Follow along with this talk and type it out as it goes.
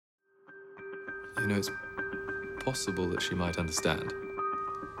You know, it's possible that she might understand.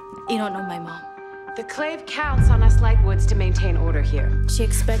 You don't know my mom. The Clave counts on us Lightwoods to maintain order here. She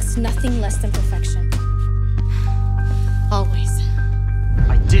expects nothing less than perfection. Always.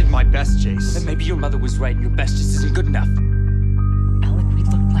 I did my best, Jace. Then maybe your mother was right and your best just isn't good enough. Alec, we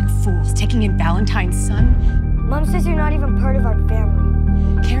looked like fools, taking in Valentine's son. Mom says you're not even part of our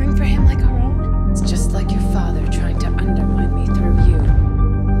family. Caring for him like our own? It's just like your father trying to undermine me through you.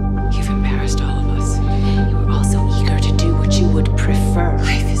 You've embarrassed all of us. You were also eager to do what you would prefer.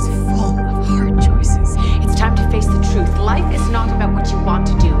 Life is full of hard choices. It's time to face the truth. Life is not about what you want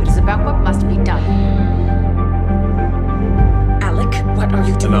to do. It is about what must be done. Alec, what are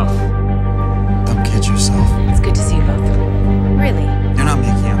you doing? Enough. Don't kid yourself. It's good to see you both. Really? You're not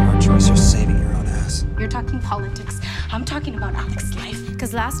making a hard choice, you're saving your own ass. You're talking politics. I'm talking about Alec's life.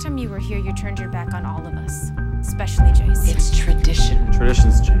 Because last time you were here, you turned your back on all of us. Especially Jace. It's tradition.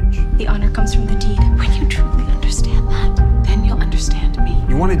 Traditions change. The honor comes from the deed. When you truly understand that, then you'll understand me.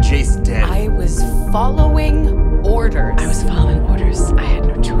 You wanted Jace dead. I was following orders. I was following orders. I had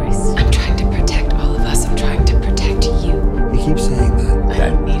no choice. I'm trying to protect all of us. I'm trying to protect you. You keep saying that. I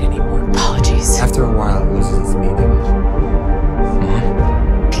don't need any more apologies. After a while, it loses its meaning.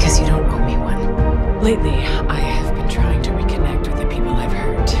 Because you don't owe me one. Lately, I have been trying to reconnect with the people I've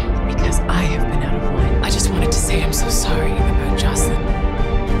hurt. Because I have been out of line. I just wanted to say I'm so sorry about Jocelyn.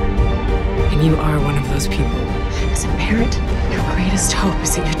 And you are one of those people. As a parent, your greatest hope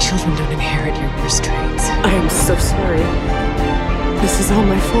is that your children don't inherit your worst traits. I am so sorry. This is all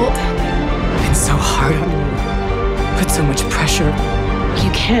my fault. I've been so hard on you. Put so much pressure.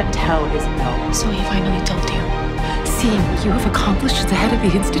 You can't tell, Isabel. So he finally told you. Seeing what you have accomplished as the head of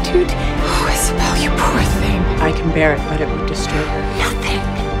the Institute. Oh, Isabel, you poor thing. I can bear it, but it would destroy her. Nothing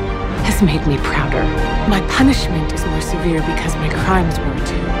has made me prouder. My punishment is more severe because my crimes were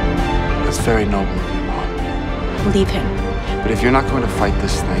too. That's very noble of you, Mom. Leave him. But if you're not going to fight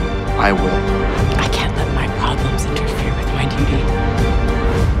this thing, I will. I can't let my problems interfere with my duty.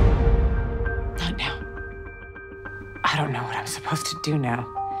 Not now. I don't know what I'm supposed to do now.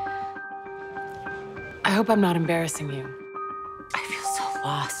 I hope I'm not embarrassing you. I feel so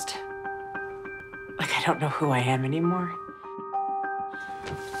lost. Like I don't know who I am anymore.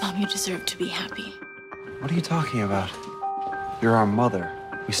 Mom, you deserve to be happy. What are you talking about? You're our mother.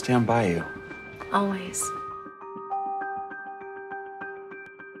 We stand by you. Always.